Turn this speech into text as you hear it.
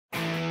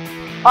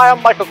Hi,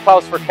 I'm Michael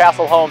Clouse for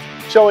Castle Homes,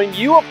 showing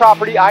you a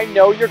property I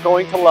know you're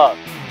going to love.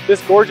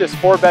 This gorgeous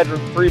 4-bedroom,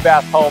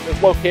 3-bath home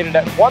is located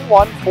at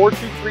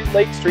 11423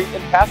 Lake Street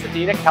in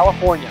Pasadena,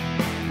 California.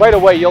 Right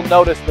away, you'll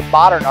notice the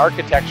modern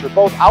architecture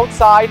both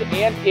outside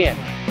and in.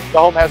 The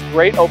home has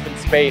great open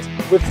space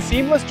with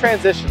seamless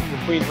transitions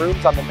between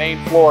rooms on the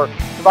main floor,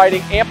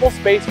 providing ample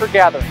space for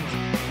gatherings.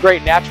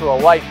 Great natural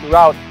light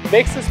throughout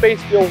makes the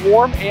space feel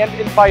warm and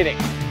inviting.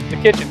 The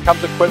kitchen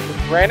comes equipped with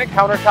granite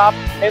countertop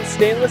and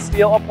stainless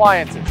steel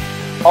appliances.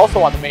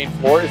 Also on the main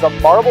floor is a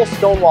marble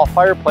stonewall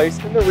fireplace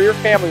in the rear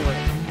family room.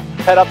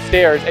 Head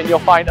upstairs and you'll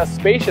find a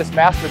spacious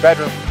master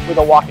bedroom with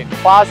a walk-in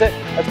closet,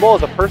 as well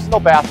as a personal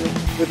bathroom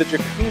with a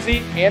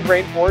jacuzzi and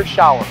rainforest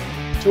shower.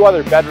 2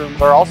 other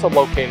bedrooms are also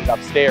located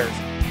upstairs.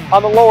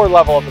 On the lower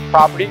level of the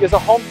property is a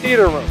home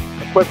theater room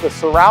equipped with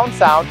surround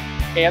sound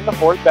and the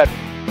 4th bedroom.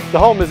 The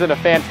home is in a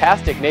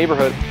fantastic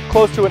neighborhood,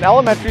 close to an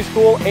elementary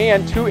school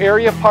and 2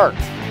 area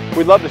parks.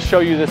 We'd love to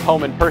show you this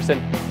home in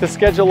person. To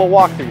schedule a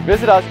walkthrough,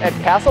 visit us at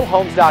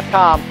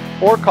castlehomes.com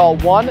or call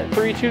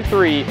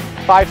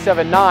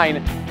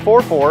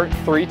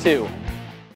 1-323-579-4432.